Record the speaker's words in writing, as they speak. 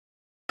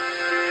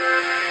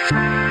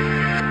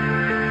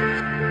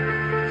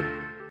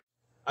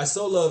I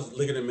so love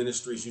Ligonier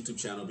Ministries YouTube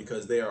channel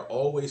because they are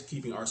always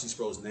keeping R.C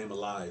Sproul's name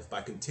alive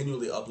by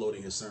continually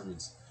uploading his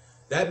sermons.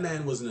 That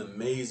man was an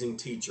amazing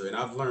teacher, and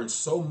I've learned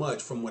so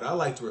much from what I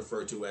like to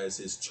refer to as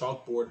his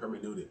chalkboard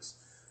hermeneutics.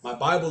 My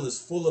Bible is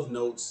full of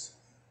notes,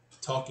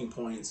 talking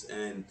points,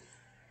 and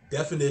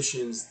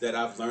definitions that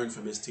I've learned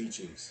from his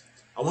teachings.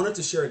 I wanted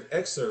to share an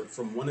excerpt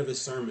from one of his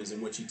sermons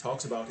in which he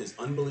talks about his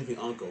unbelieving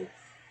uncle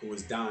who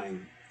was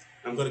dying.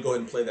 I'm going to go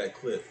ahead and play that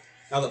clip.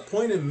 Now, the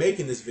point in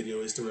making this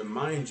video is to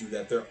remind you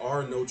that there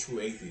are no true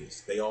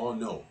atheists. They all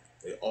know.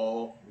 They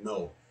all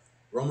know.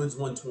 Romans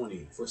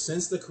 1:20, for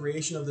since the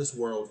creation of this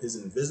world, his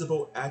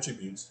invisible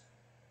attributes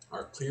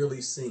are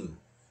clearly seen,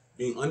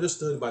 being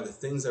understood by the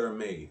things that are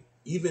made,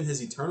 even his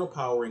eternal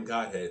power and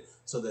Godhead,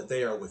 so that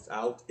they are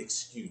without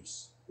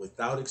excuse.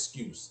 Without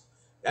excuse.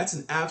 That's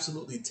an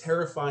absolutely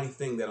terrifying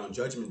thing, that on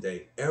Judgment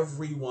Day,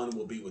 everyone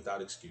will be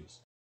without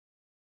excuse.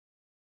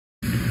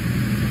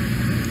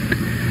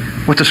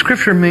 What the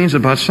scripture means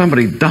about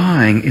somebody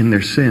dying in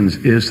their sins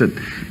is that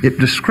it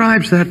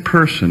describes that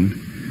person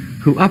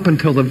who up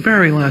until the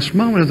very last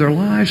moment of their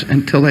lives,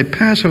 until they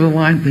pass over the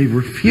line, they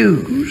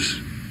refuse.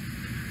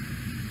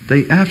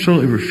 They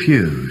absolutely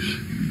refuse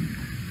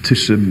to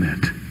submit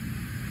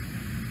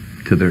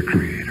to their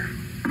Creator.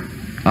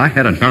 I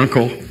had an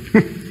uncle.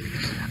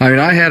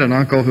 I had an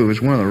uncle who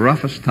was one of the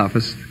roughest,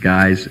 toughest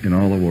guys in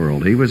all the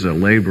world. He was a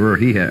laborer.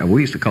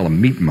 We used to call him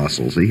meat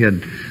muscles. He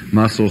had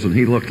muscles, and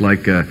he looked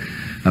like a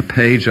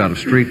page out of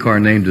Streetcar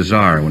Named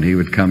Desire when he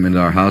would come into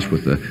our house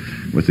with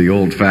the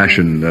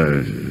old-fashioned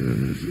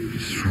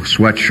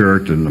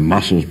sweatshirt and the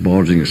muscles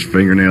bulging, his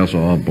fingernails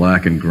all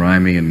black and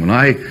grimy. And when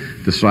I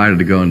decided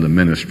to go into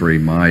ministry,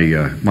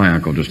 my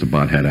uncle just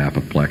about had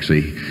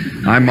apoplexy.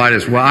 I might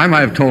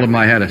have told him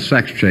I had a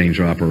sex change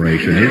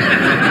operation.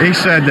 He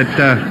said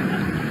that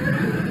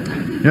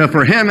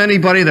for him,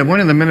 anybody that went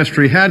in the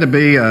ministry had to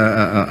be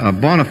a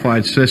bona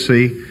fide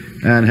sissy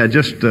and had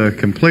just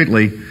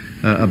completely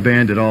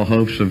abandoned all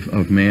hopes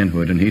of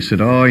manhood. And he said,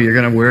 oh, you're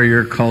going to wear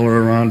your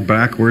collar around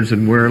backwards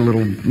and wear a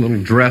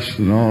little dress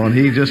and all. And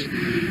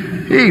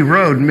he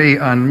rode me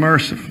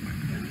unmercifully.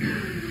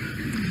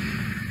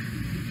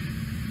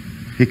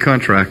 He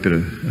contracted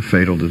a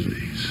fatal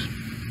disease.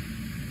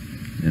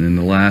 And in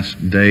the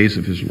last days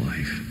of his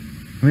life,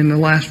 the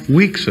last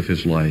weeks of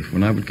his life,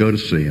 when I would go to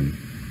see him,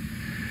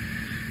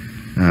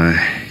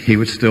 he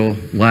would still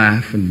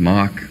laugh and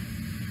mock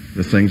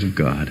the things of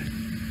God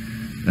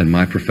and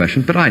my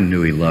profession, but I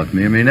knew he loved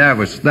me.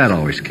 That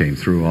always came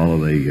through, all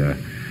of the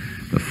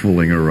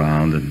fooling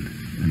around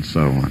and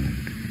so on.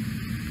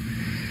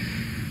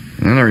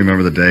 And then I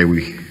remember the day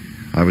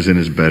I was in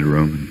his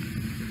bedroom,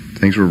 and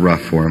things were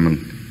rough for him,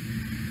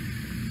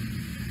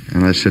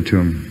 and I said to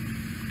him,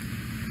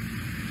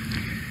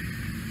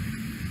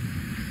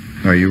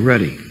 are you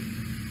ready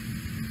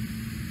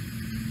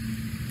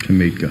to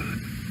meet God?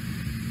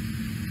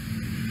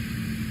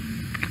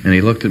 And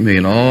he looked at me,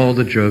 and all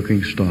the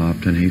joking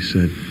stopped, and he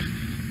said,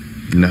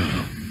 no.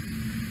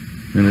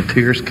 And the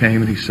tears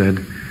came, and he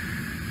said,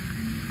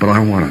 but I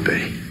want to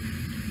be.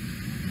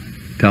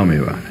 Tell me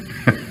about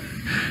it.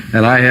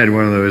 And I had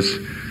one of those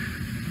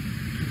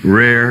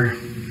rare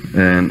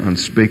and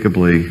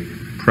unspeakably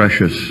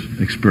precious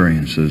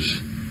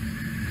experiences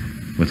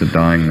with a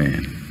dying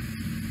man.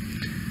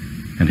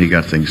 And he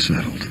got things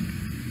settled.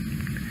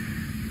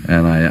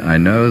 And I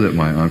know that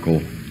my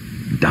uncle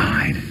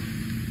died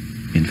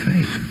in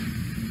faith.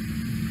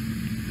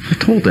 I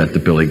told that to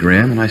Billy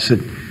Graham, and I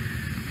said,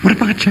 what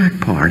about Jack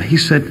Parr? And he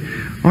said,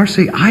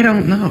 R.C., I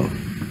don't know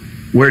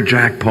where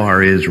Jack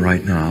Parr is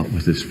right now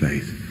with his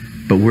faith,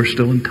 but we're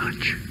still in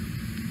touch.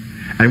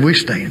 And we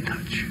stay in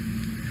touch.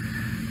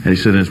 And he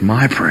said, it's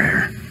my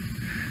prayer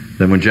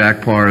that when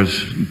Jack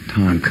Parr's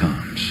time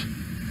comes,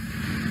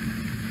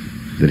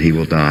 that he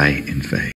will die in faith.